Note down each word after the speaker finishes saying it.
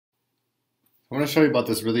I want to show you about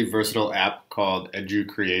this really versatile app called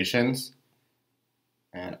Educreations.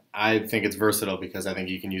 And I think it's versatile because I think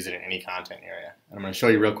you can use it in any content area. And I'm going to show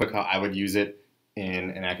you real quick how I would use it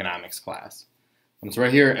in an economics class. So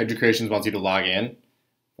right here, Educreations wants you to log in.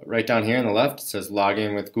 But right down here on the left, it says log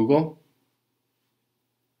in with Google,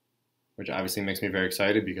 which obviously makes me very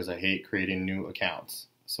excited because I hate creating new accounts.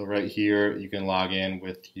 So right here, you can log in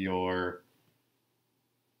with your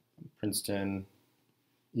Princeton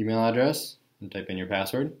email address and type in your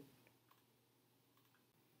password.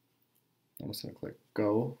 I'm just going to click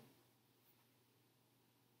go.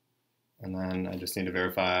 And then I just need to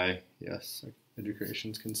verify, yes,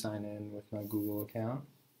 Educreations can sign in with my Google account.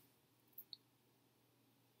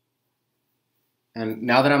 And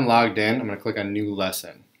now that I'm logged in, I'm going to click on new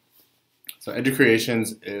lesson. So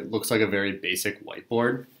Educreations, it looks like a very basic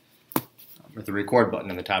whiteboard with the record button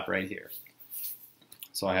in the top right here.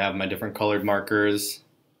 So I have my different colored markers,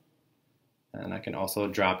 and I can also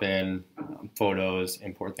drop in photos,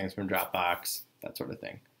 import things from Dropbox, that sort of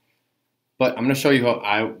thing. But I'm going to show you how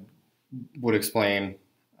I would explain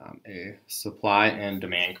a supply and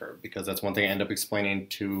demand curve, because that's one thing I end up explaining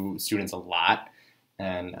to students a lot.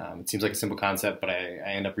 And it seems like a simple concept, but I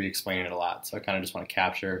end up re-explaining it a lot. So I kind of just want to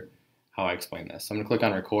capture how I explain this. So I'm going to click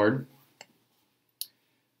on record.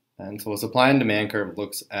 And so a supply and demand curve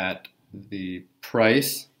looks at the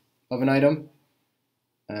price of an item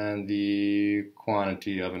and the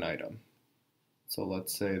quantity of an item. So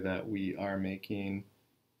let's say that we are making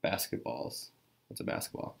basketballs. What's a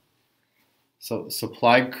basketball? So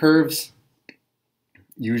supply curves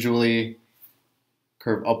usually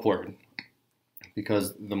curve upward,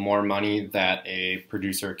 because the more money that a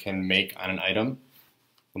producer can make on an item,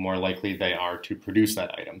 the more likely they are to produce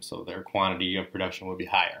that item. So their quantity of production will be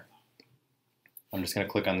higher. I'm just going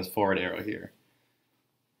to click on this forward arrow here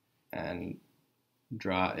and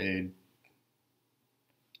draw a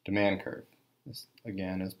demand curve. This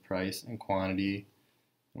again is price and quantity,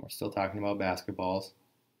 and we're still talking about basketballs.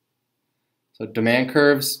 So demand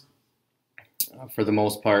curves, for the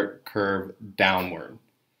most part, curve downward,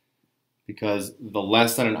 because the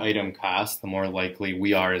less that an item costs, the more likely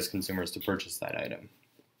we are as consumers to purchase that item.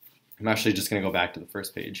 I'm actually just going to go back to the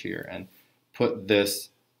first page here and put this,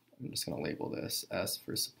 I'm just going to label this S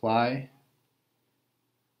for supply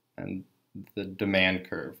and the demand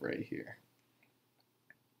curve right here.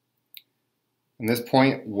 And this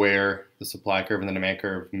point where the supply curve and the demand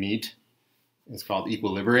curve meet is called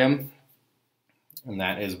equilibrium, and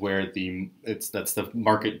that is where that's the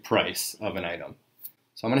market price of an item.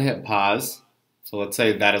 So I'm going to hit pause. So let's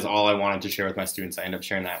say that is all I wanted to share with my students. I end up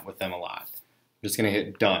sharing that with them a lot. I'm just going to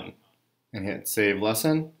hit done and hit save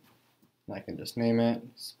lesson. And I can just name it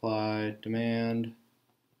supply, demand,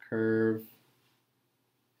 curve,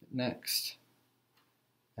 next.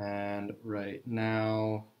 And right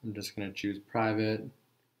now I'm just going to choose private,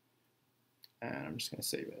 and I'm just going to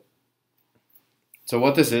save it. So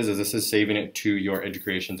what this is this is saving it to your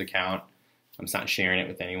Educreations account. I'm just not sharing it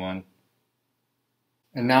with anyone.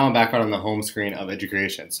 And now I'm back on the home screen of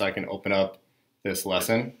Educreations, so I can open up this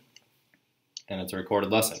lesson, and it's a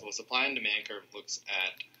recorded lesson. So a supply and demand curve looks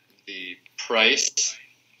at the price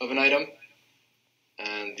of an item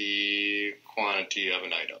and the quantity of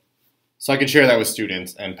an item. So I can share that with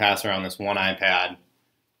students and pass around this one iPad.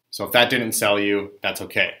 So if that didn't sell you, that's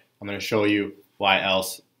okay. I'm going to show you why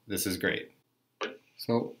else this is great.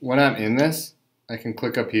 So when I'm in this, I can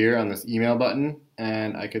click up here on this email button,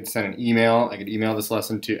 and I could send an email. I could email this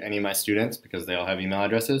lesson to any of my students because they all have email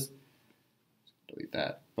addresses. Delete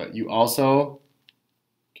that. But you also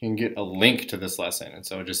can get a link to this lesson, and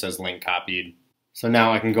so it just says link copied. So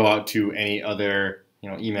now I can go out to any other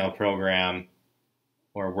email program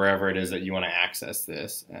or wherever it is that you want to access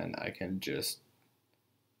this, and I can just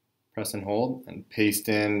press and hold and paste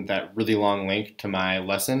in that really long link to my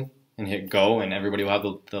lesson and hit go, and everybody will have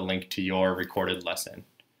the link to your recorded lesson.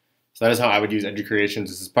 So that is how I would use Educreations.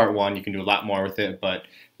 This is part one. You can do a lot more with it, but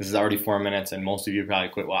this is already 4 minutes, and most of you probably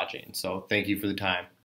quit watching. So thank you for the time.